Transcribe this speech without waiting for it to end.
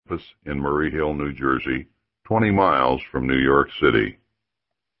campus in Murray Hill, New Jersey, 20 miles from New York City.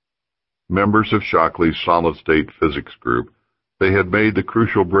 Members of Shockley's solid-state physics group, they had made the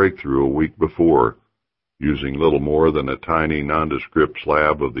crucial breakthrough a week before, using little more than a tiny nondescript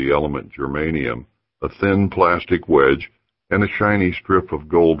slab of the element germanium, a thin plastic wedge, and a shiny strip of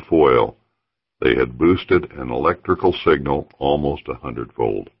gold foil. They had boosted an electrical signal almost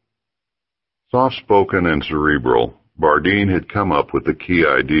 100-fold. Soft-spoken and cerebral, Bardeen had come up with the key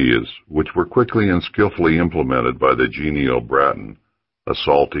ideas, which were quickly and skillfully implemented by the genial Bratton, a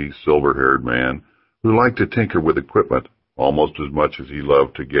salty, silver-haired man who liked to tinker with equipment almost as much as he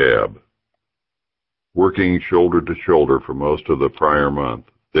loved to gab. Working shoulder to shoulder for most of the prior month,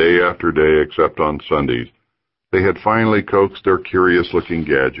 day after day except on Sundays, they had finally coaxed their curious-looking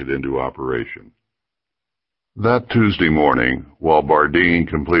gadget into operation. That Tuesday morning, while Bardeen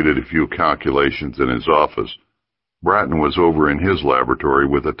completed a few calculations in his office, Bratton was over in his laboratory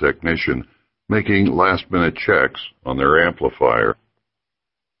with a technician making last-minute checks on their amplifier.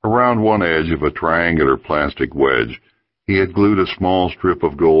 Around one edge of a triangular plastic wedge, he had glued a small strip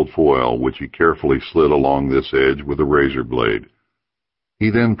of gold foil, which he carefully slid along this edge with a razor blade. He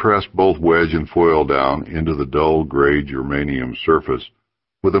then pressed both wedge and foil down into the dull gray germanium surface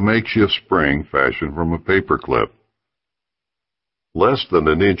with a makeshift spring fashioned from a paper clip. Less than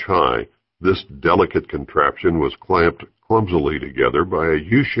an inch high, this delicate contraption was clamped clumsily together by a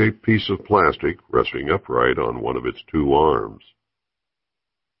U-shaped piece of plastic resting upright on one of its two arms.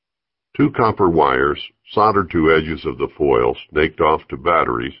 Two copper wires, soldered to edges of the foil, snaked off to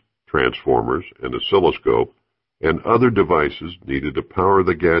batteries, transformers, an oscilloscope, and other devices needed to power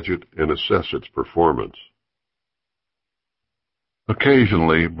the gadget and assess its performance.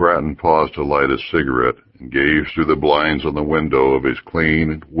 Occasionally, Bratton paused to light a cigarette and gaze through the blinds on the window of his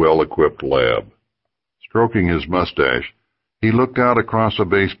clean, well-equipped lab. Stroking his mustache, he looked out across a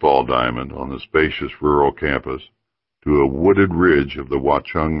baseball diamond on the spacious rural campus to a wooded ridge of the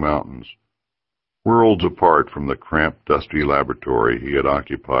Watchung Mountains, worlds apart from the cramped, dusty laboratory he had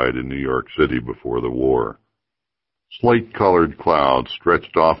occupied in New York City before the war. Slate-colored clouds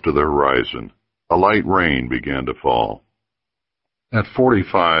stretched off to the horizon. A light rain began to fall. At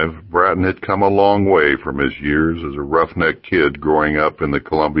 45, Bratton had come a long way from his years as a roughneck kid growing up in the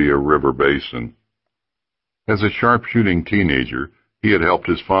Columbia River Basin. As a sharpshooting teenager, he had helped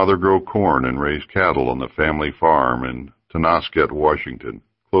his father grow corn and raise cattle on the family farm in Penobscot, Washington,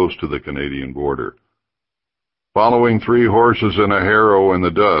 close to the Canadian border. Following 3 horses and a harrow in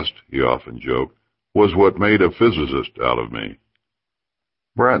the dust, he often joked, was what made a physicist out of me.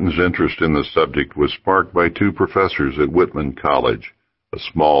 Bratton's interest in the subject was sparked by 2 professors at Whitman College, a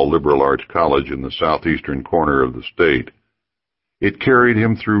small liberal arts college in the southeastern corner of the state. It carried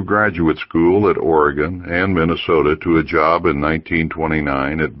him through graduate school at Oregon and Minnesota to a job in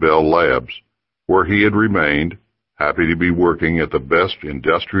 1929 at Bell Labs, where he had remained, happy to be working at the best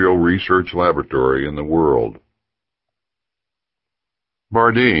industrial research laboratory in the world.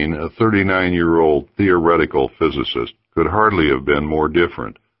 Bardeen, a 39-year-old theoretical physicist, could hardly have been more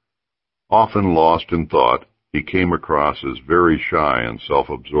different. Often lost in thought, he came across as very shy and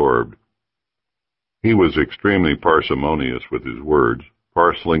self-absorbed. He was extremely parsimonious with his words,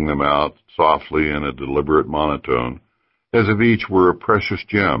 parceling them out softly in a deliberate monotone, as if each were a precious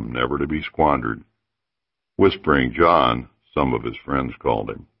gem never to be squandered. Whispering John, some of his friends called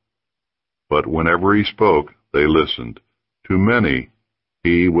him. But whenever he spoke, they listened. To many,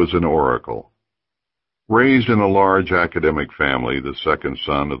 he was an oracle. Raised in a large academic family, the second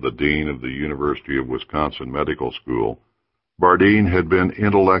son of the dean of the University of Wisconsin Medical School, Bardeen had been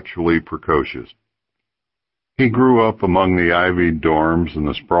intellectually precocious. He grew up among the ivied dorms and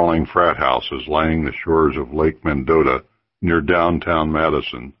the sprawling frat houses lining the shores of Lake Mendota near downtown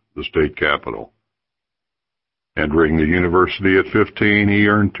Madison, the state capital. Entering the university at 15, he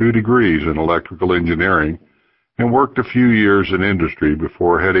earned 2 degrees in electrical engineering and worked a few years in industry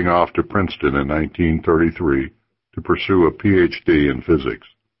before heading off to Princeton in 1933 to pursue a Ph.D. in physics.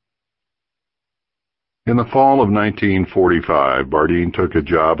 In the fall of 1945, Bardeen took a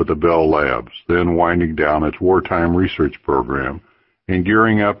job at the Bell Labs, then winding down its wartime research program and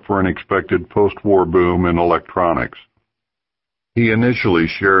gearing up for an expected post-war boom in electronics. He initially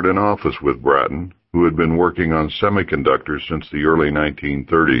shared an office with Bratton, who had been working on semiconductors since the early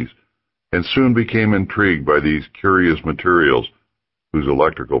 1930s, and soon became intrigued by these curious materials whose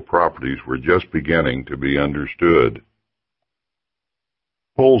electrical properties were just beginning to be understood.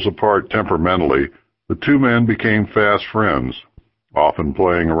 Poles apart temperamentally, the 2 men became fast friends, often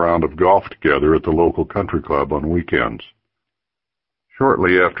playing a round of golf together at the local country club on weekends.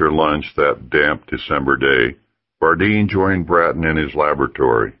 Shortly after lunch that damp December day, Bardeen joined Bratton in his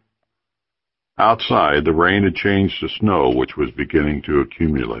laboratory, Outside, the rain had changed to snow, which was beginning to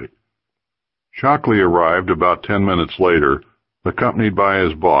accumulate. Shockley arrived about 10 minutes later, accompanied by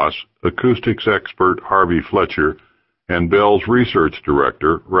his boss, acoustics expert Harvey Fletcher, and Bell's research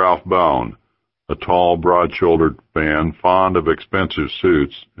director, Ralph Bowen, a tall, broad-shouldered man fond of expensive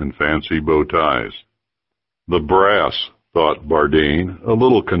suits and fancy bow ties. The brass, thought Bardeen, a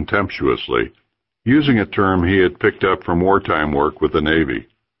little contemptuously, using a term he had picked up from wartime work with the Navy.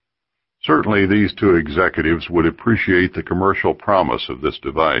 Certainly these two executives would appreciate the commercial promise of this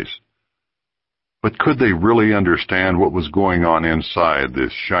device. But could they really understand what was going on inside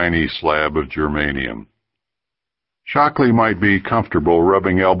this shiny slab of germanium? Shockley might be comfortable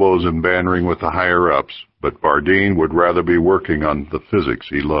rubbing elbows and bantering with the higher-ups, but Bardeen would rather be working on the physics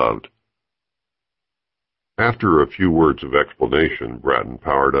he loved. After a few words of explanation, Bratton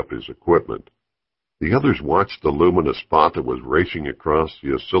powered up his equipment. The others watched the luminous spot that was racing across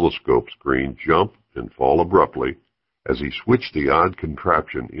the oscilloscope screen jump and fall abruptly as he switched the odd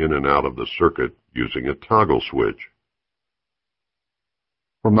contraption in and out of the circuit using a toggle switch.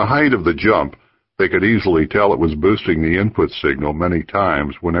 From the height of the jump, they could easily tell it was boosting the input signal many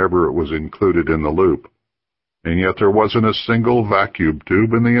times whenever it was included in the loop, and yet there wasn't a single vacuum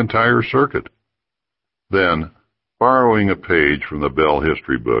tube in the entire circuit. Then, borrowing a page from the Bell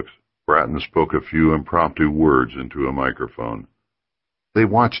history books, Bratton spoke a few impromptu words into a microphone. They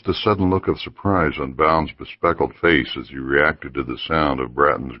watched the sudden look of surprise on Bowen's bespectacled face as he reacted to the sound of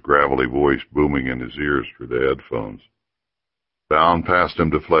Bratton's gravelly voice booming in his ears through the headphones. Bowen passed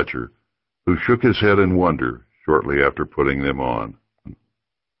him to Fletcher, who shook his head in wonder shortly after putting them on.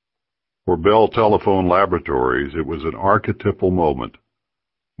 For Bell Telephone Laboratories, it was an archetypal moment.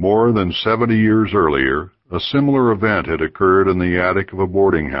 More than 70 years earlier, a similar event had occurred in the attic of a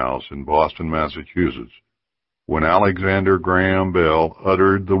boarding house in Boston, Massachusetts, when Alexander Graham Bell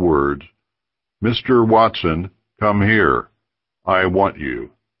uttered the words, "Mr. Watson, come here. I want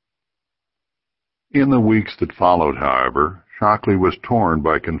you." In the weeks that followed, however, Shockley was torn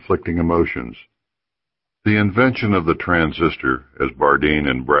by conflicting emotions. The invention of the transistor, as Bardeen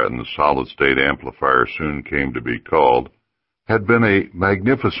and Bratton's solid-state amplifier soon came to be called, had been a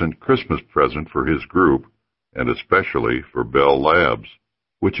magnificent Christmas present for his group, and especially for Bell Labs,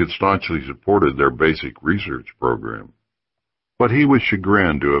 which had staunchly supported their basic research program. But he was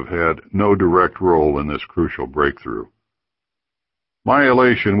chagrined to have had no direct role in this crucial breakthrough. "My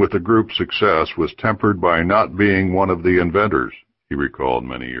elation with the group's success was tempered by not being one of the inventors," he recalled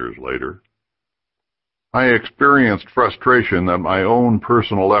many years later. "I experienced frustration that my own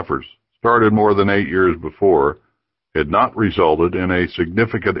personal efforts, started more than 8 years before, had not resulted in a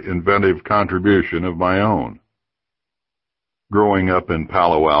significant inventive contribution of my own." Growing up in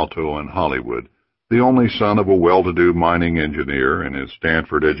Palo Alto and Hollywood, the only son of a well-to-do mining engineer and his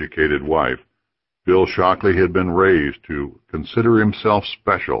Stanford-educated wife, Bill Shockley had been raised to consider himself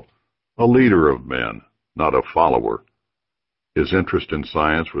special, a leader of men, not a follower. His interest in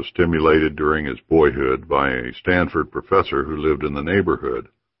science was stimulated during his boyhood by a Stanford professor who lived in the neighborhood.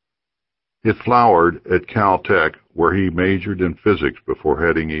 It flowered at Caltech, where he majored in physics before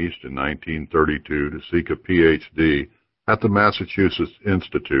heading east in 1932 to seek a Ph.D. at the Massachusetts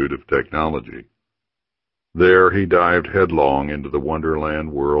Institute of Technology. There he dived headlong into the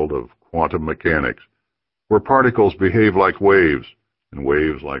wonderland world of quantum mechanics, where particles behave like waves and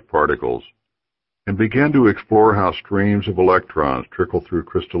waves like particles, and began to explore how streams of electrons trickle through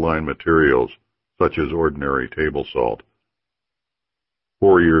crystalline materials, such as ordinary table salt.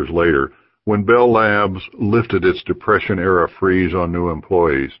 4 years later, when Bell Labs lifted its Depression-era freeze on new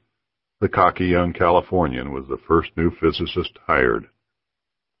employees, the cocky young Californian was the first new physicist hired.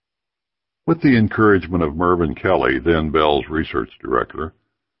 With the encouragement of Mervyn Kelly, then Bell's research director,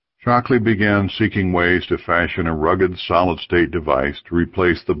 Shockley began seeking ways to fashion a rugged solid-state device to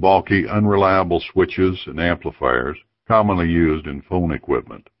replace the bulky, unreliable switches and amplifiers commonly used in phone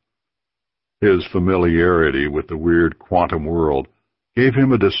equipment. His familiarity with the weird quantum world gave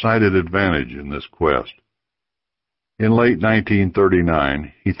him a decided advantage in this quest. In late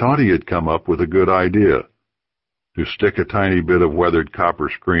 1939, he thought he had come up with a good idea: to stick a tiny bit of weathered copper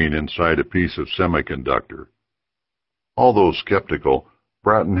screen inside a piece of semiconductor. Although skeptical,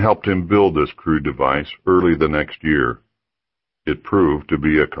 Bratton helped him build this crude device early the next year. It proved to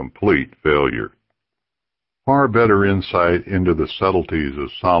be a complete failure. Far better insight into the subtleties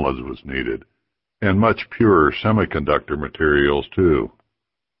of solids was needed, and much purer semiconductor materials, too.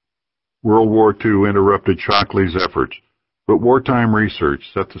 World War II interrupted Shockley's efforts, but wartime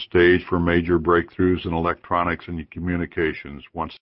research set the stage for major breakthroughs in electronics and communications once